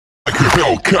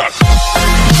Hellcat.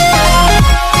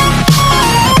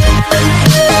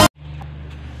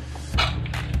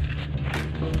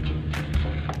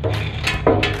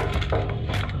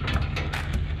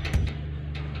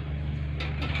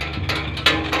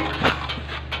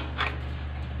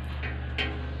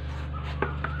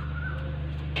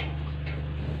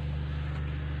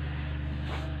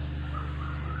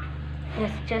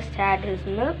 Let's just add his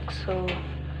milk, so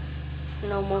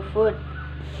no more food.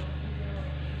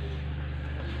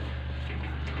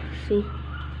 See?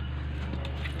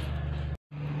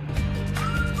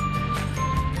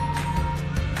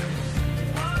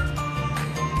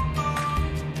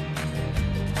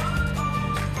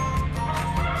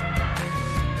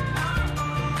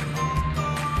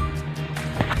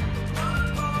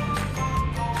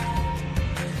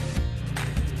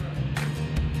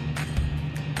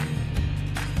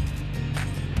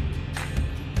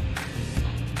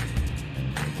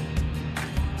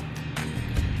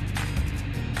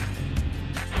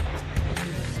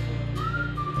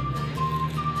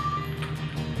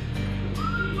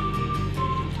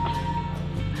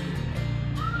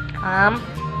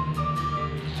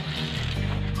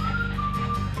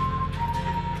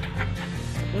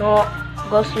 No,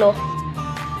 go slow.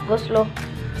 Go slow.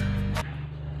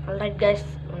 Alright guys,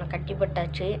 உனக்கு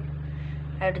கட்டிப்பட்டாச்சு.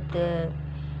 அடுத்து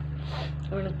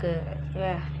உனக்கு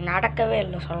நடக்கவே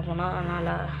இல்லை சொல்ல போனால்,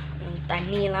 அதனால்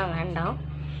தண்ணியெல்லாம் வேண்டாம்.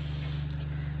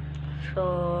 ஸோ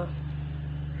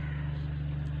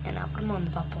என்ன அப்புறமா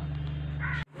வந்து பார்ப்போம்.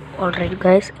 Alright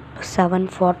guys,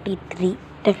 7:43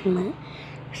 time.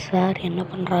 சார் என்ன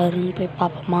பண்ணுறாருன்னு போய்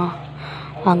பார்ப்போமா?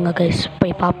 வாங்க கைஸ்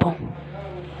போய் பார்ப்போம்.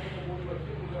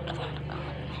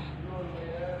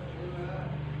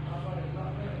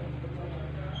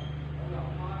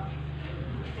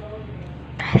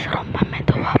 ரொம்ப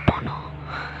மெதுவாக போனோம்.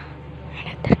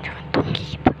 எனக்கு தெரிஞ்சவன்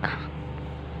தூங்கிட்டு இருக்கான்.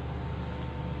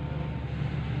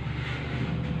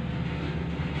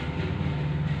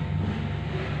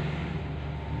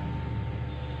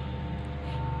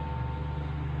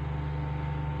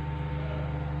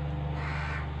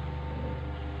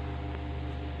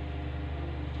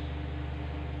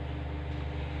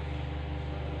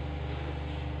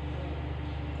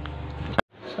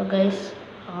 ஸோ கைஸ்,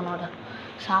 அவனோட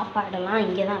சாப்பாடெல்லாம்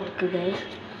இங்கே தான் இருக்குது கைஸ்.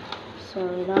 ஸோ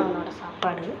இதுதான் அவனோட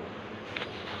சாப்பாடு.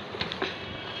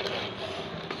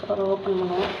 ஸோ அதை ஓப்பன்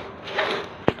பண்ணுவோம்.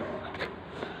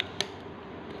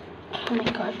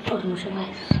 ஒரு நிமிஷம்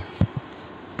கைஸ்.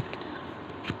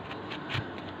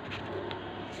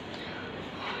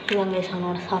 இதுதான் கைஸ்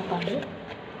அவனோட சாப்பாடு.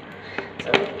 ஸோ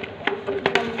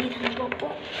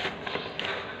பார்ப்போம்.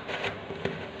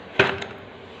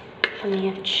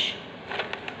 பண்ணியாச்சு.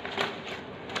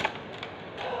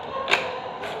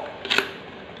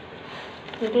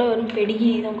 இதுக்குள்ள வெறும் பெடிகி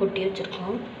தான் கொட்டி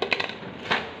வச்சுருக்கோம்.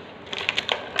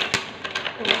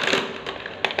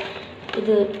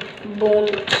 இது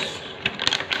போன்ஸ்,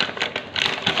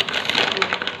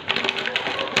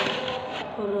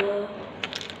 ஒரு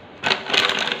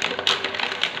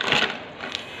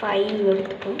 5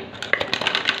 எடுத்துக்கும்.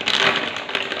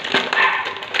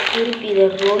 திருப்பி இதை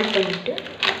ரோல் பண்ணிவிட்டு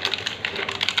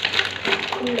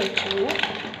உள்ள வச்சுருவோம்.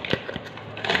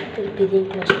 திருப்பி இதையும்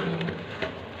க்ளோஸ் பண்ணிடுவோம்.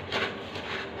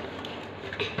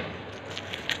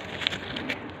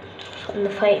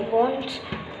 அந்த 5 போன்ஸ்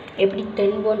எப்படி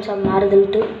 10 போன்ஸாக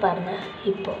மாறுதுன்ட்டு பாருங்கள்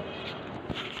இப்போ.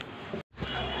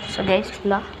 ஸோ கைஸ்,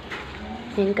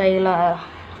 ஃபுல்லாக என் கையில்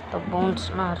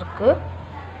போன்ஸ்லாம் இருக்குது.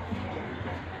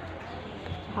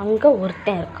 அங்கே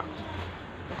ஒருத்தன் இருக்கான்.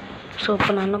 ஸோ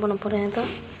இப்போ நான் என்ன பண்ண போகிறேன், இதை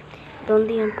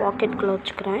வந்து என் பாக்கெட்டுக்குள்ளே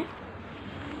வச்சுக்கிறேன்.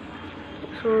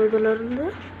 ஸோ இதிலேருந்து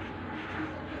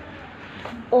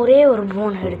ஒரே ஒரு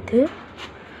போன் எடுத்து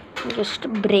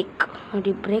ஜஸ்ட்டு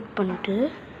அப்படி பிரேக் பண்ணிட்டு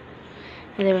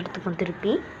இதை எடுத்துப்போம்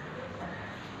திருப்பி.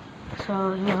 ஸோ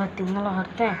இங்கே பார்த்தீங்களா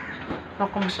ஒருத்தன்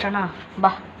நோக்கம் முடிச்சிட்டானா?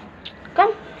 பா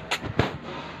கம்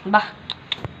பா,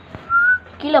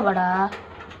 கீழே வாடா.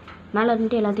 மேலே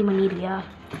இருந்துட்டு எல்லாத்தையும் பண்ணிடுவியா?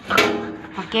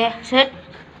 ஓகே செட்,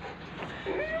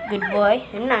 குட் பாய்.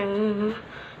 என்ன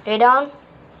லே டவுன்,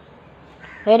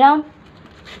 லே down.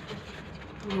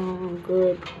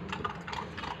 Good.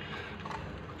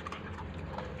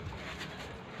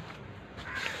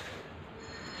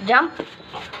 Jump.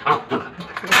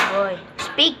 Good boy.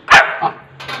 Speak.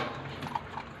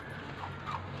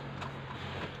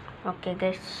 Okay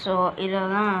guys, so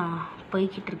இதெல்லாம்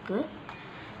போய்கிட்டு இருக்கு.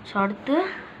 ஸோ அடுத்து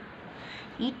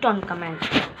eat on command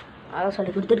அதான்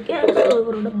சொல்லி கொடுத்துருக்கேன். ஸோ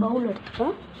இவரோட பவுல்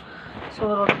எடுத்துப்போம். ஸோ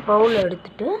அவரோட பவுல்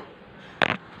எடுத்துட்டு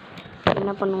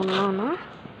என்ன பண்ணுவோம்னா,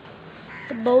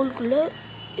 இந்த பவுலுக்குள்ளே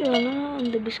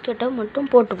இந்த பிஸ்கெட்டை மட்டும்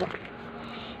போட்டுப்போம்.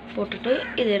 போட்டுட்டு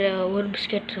இது ஒரு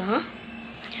பிஸ்கெட் தான்.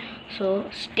 So So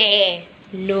stay.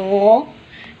 No.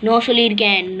 No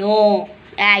சொல்லிருக்கேன். No.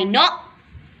 Hey, no.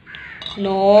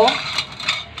 No.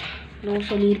 No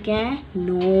சொல்லிருக்கேன்.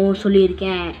 No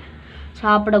சொல்லிருக்கேன்.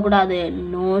 சாப்பிடக்கூடாது.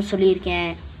 No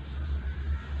சொல்லிருக்கேன்.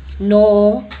 No.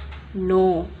 No.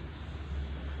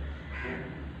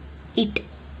 Eat.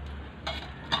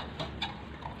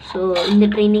 So இந்த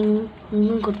ட்ரைனிங்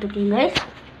இன்னும் கொடுத்துருக்கீங்க guys.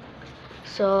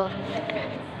 So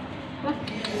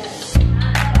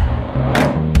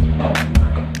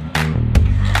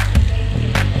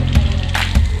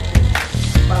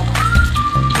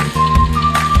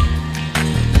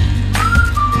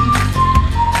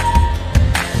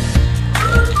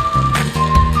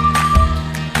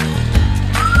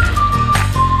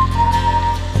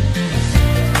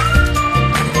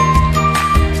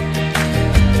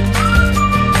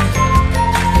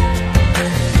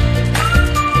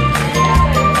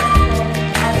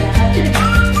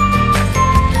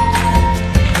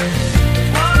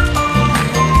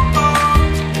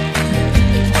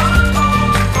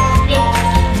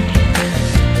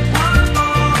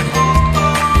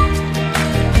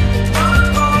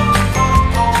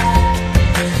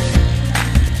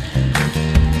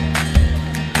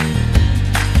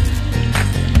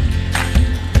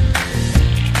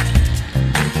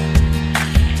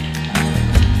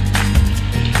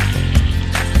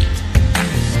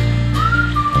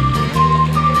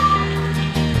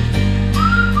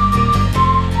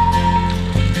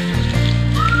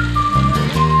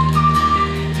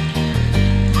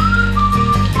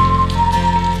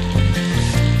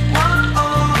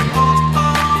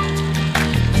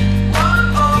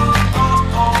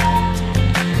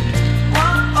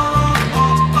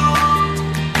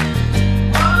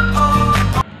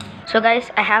So guys,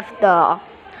 I have the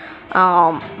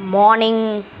morning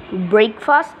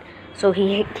breakfast. So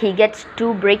he gets 2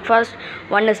 breakfast.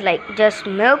 One is like just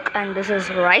milk and this is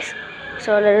rice. So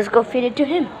let us go feed it to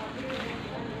him.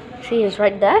 See, he's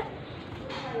right there.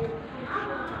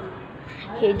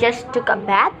 He just took a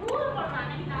bath.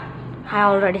 I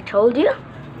already told you.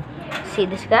 See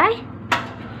this guy?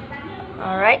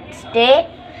 Alright, stay.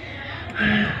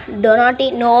 Do not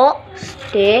eat. No.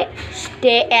 Stay.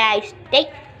 Stay. Stay.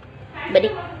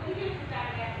 Buddy,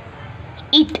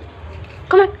 eat.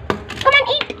 Come on,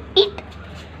 eat.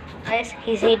 Guys,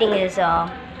 he's eating his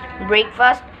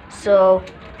breakfast, so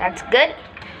that's good.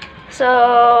 So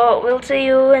we'll see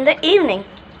you in the evening.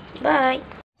 Bye.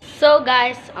 So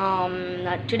guys,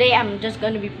 today I'm just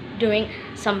going to be doing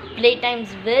some playtimes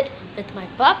with my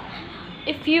pup.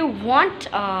 If you want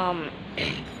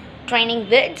training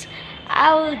vids, I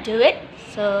will do it.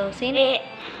 So see you.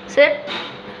 Sit.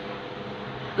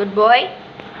 Good boy.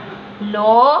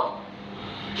 No.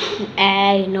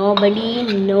 Hey, nobody.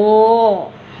 No.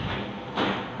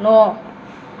 No.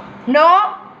 No.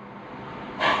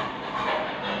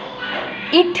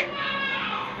 Eat.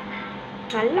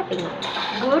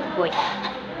 Good boy.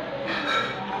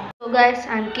 So guys,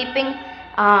 I'm keeping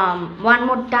one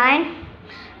more time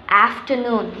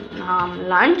afternoon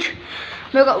lunch.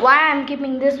 Because why I'm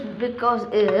keeping this because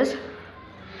is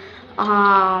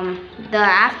the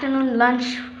afternoon lunch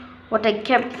what I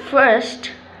kept first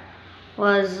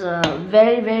was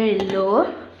very low.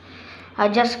 I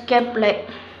just kept like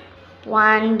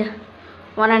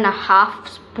 1.5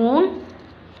 spoon.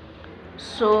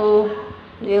 So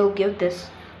we'll give this.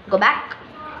 Go back.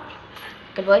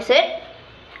 Good boy, sit.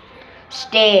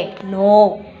 Stay.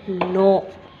 No. No.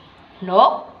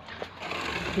 No.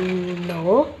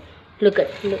 No. Look.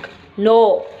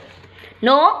 No.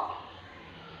 No.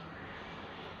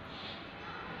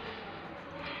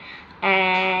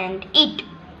 And eat.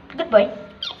 Good boy.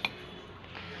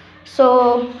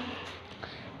 So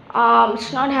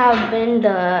it's not have been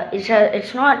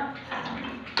it's not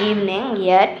evening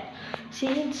yet. See,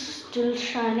 it's still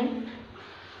shining.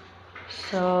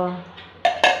 So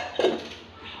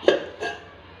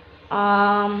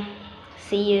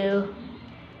see you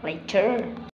later.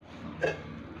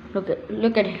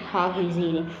 Look at how he's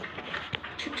eating.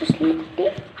 Just look at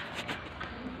it.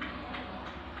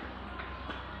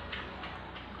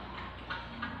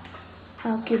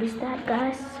 How cute is that,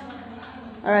 guys?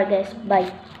 Alright guys,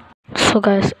 bye. So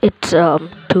guys, it's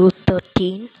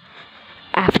 2:13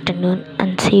 afternoon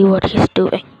and see what he's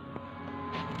doing.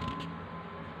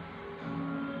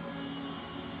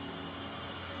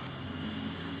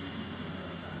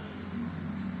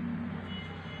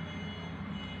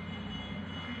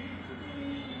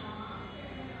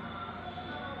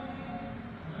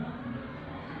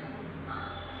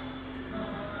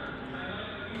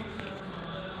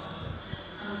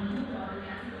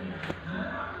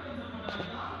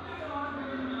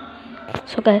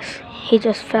 So guys, he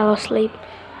just fell asleep.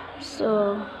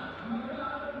 So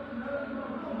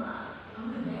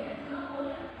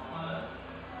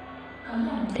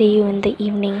see you in the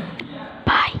evening.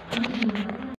 Bye.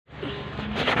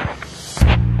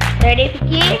 Ready,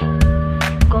 Vicky?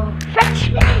 Go fetch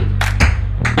me.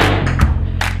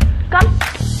 Come.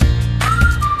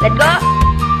 Let go.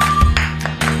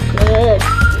 Good.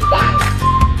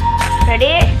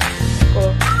 Ready? Go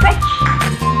fetch.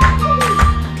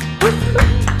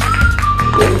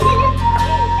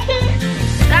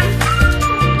 Come.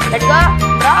 Let go.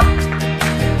 Drop.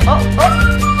 Oh, oh.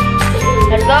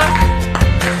 Let go.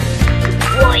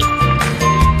 Boy.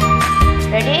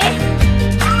 Ready?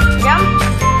 Jump.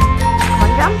 Come on,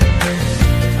 jump.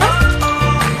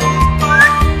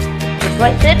 Good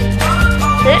boy, sit.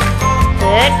 Sit.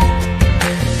 Sit.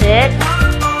 Sit.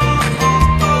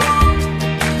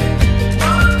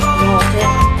 No,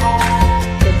 sit.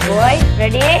 Good boy.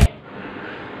 Ready?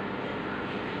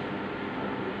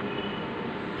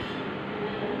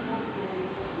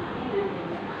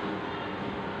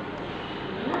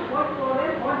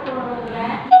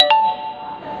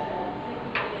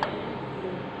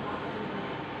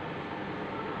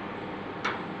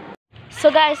 So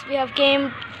guys, we have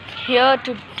came here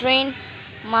to train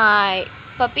my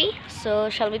puppy.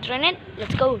 So shall we train it?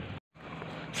 Let's go.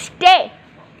 Stay.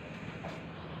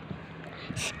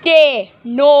 Stay.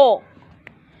 No.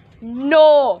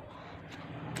 No.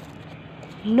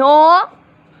 No.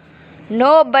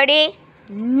 No, buddy.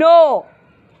 No.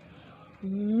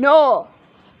 No.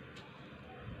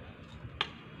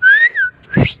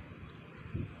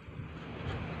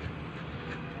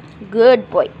 Good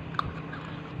boy.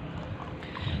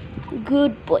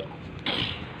 Good boy.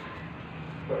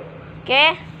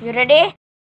 Okay, you ready?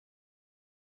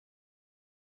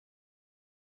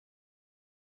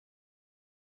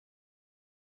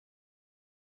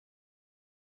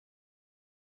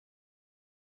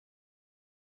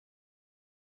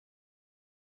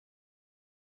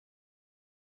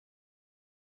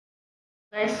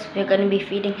 Guys, we're gonna be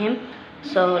feeding him.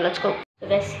 So let's go. So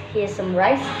guys, here's some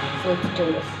rice. So let's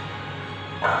do this.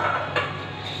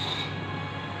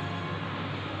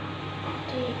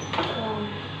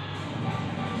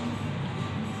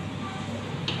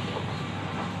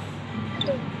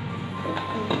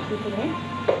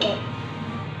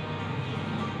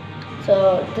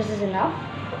 So this is enough.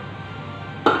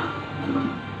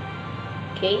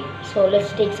 Okay, so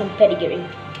let's take some pedigree.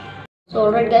 So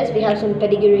alright guys, we have some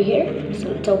pedigree here. So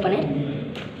let's open it.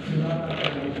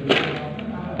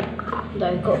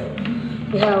 There you go.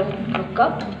 We have a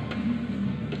cup.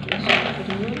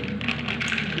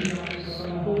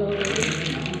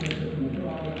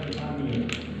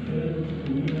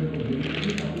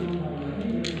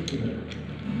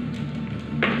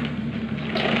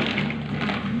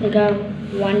 We got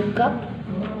 1 cup,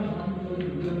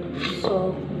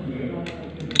 so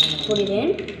put it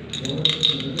in.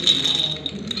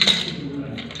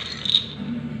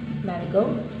 There we go,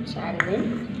 let's add it in.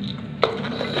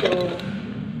 So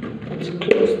let's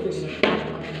close this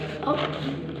up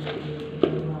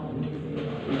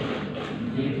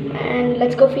and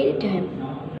let's go feed it to him.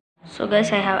 So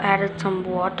guys, I have added some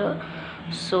water,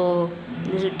 so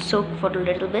this will soak for a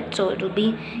little bit, so it will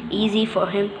be easy for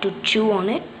him to chew on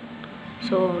it.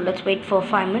 So let's wait for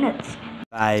 5 minutes.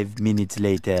 5 minutes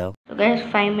later. So guys,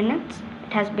 5 minutes.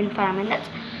 It has been 5 minutes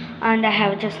and I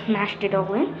have just mashed it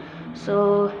all in.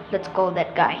 So let's call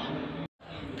that guy.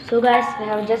 So guys, we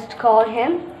have just called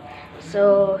him.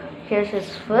 So here's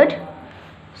his food.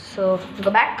 So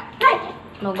go back.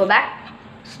 No, go back.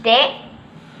 Stay.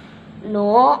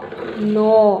 No,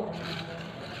 no,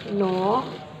 no.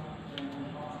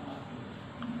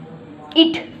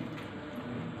 Eat.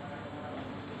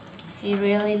 He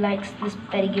really likes this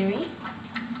pedigree.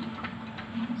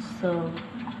 So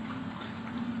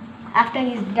after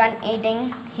he's done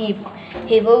eating,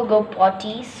 he will go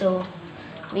potty. So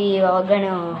we are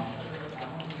gonna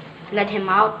let him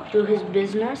out do his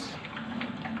business.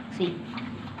 See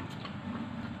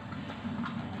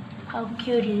how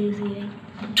cute he is eating.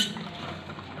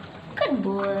 Good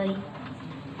boy.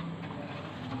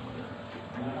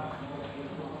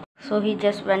 So he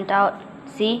just went out.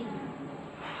 See,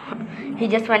 he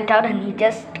just went out and he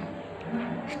just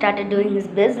started doing his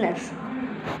business.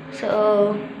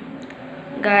 So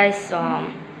guys,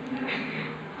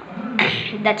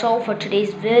 that's all for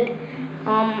today's vid.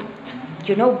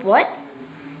 You know what,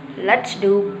 let's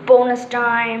do bonus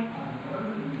time.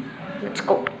 Let's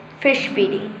go fish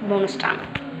feeding bonus time.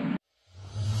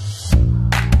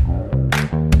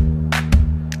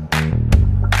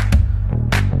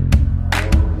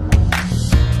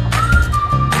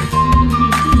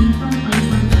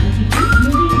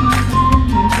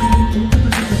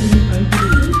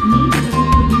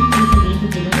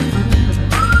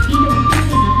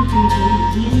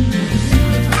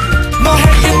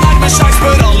 my strikes,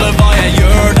 but I'll live via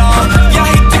your